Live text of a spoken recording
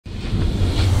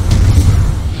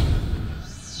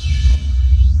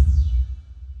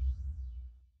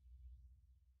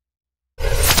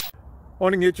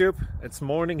Morning YouTube, it's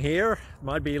morning here. It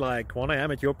might be like 1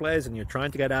 a.m. at your place and you're trying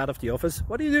to get out of the office.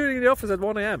 What are you doing in the office at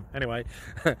 1 a.m? Anyway,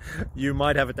 you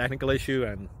might have a technical issue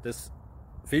and this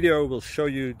video will show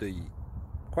you the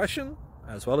question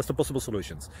as well as the possible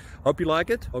solutions. Hope you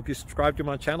like it, hope you subscribe to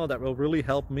my channel. That will really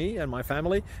help me and my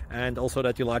family, and also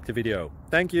that you like the video.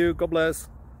 Thank you, God bless.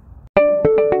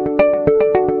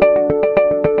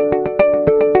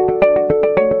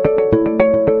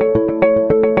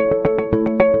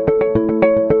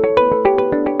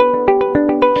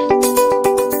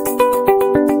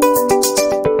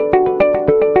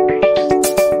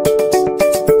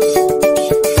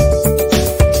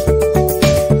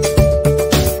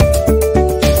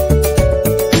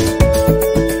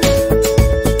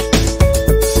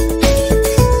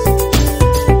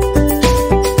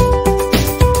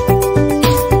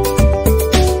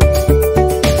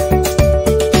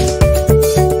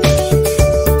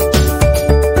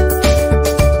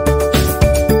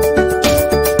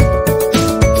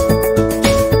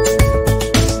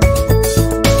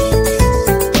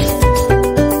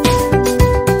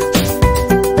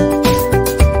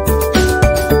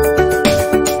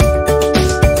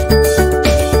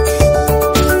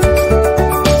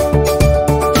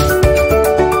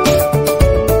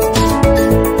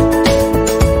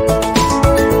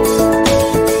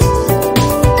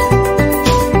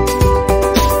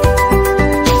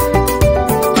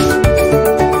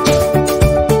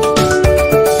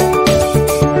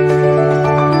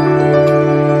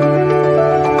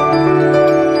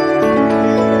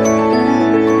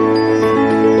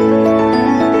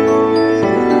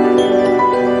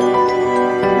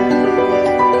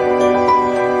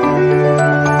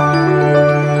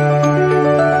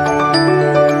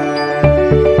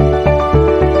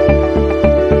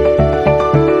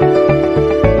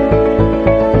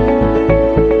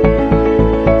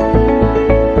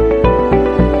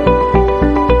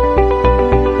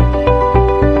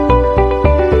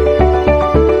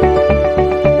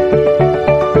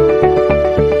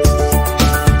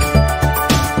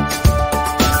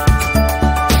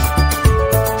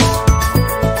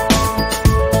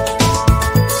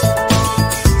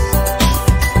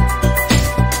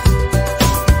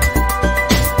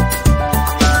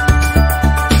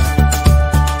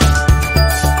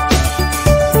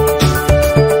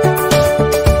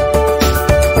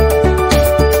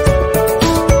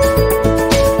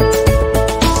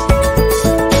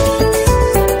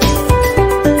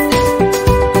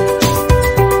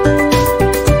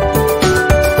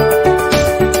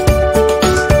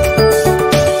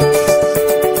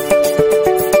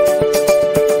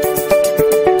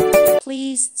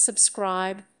 Please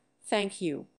subscribe. Thank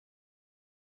you.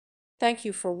 Thank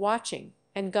you for watching,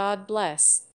 and God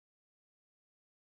bless.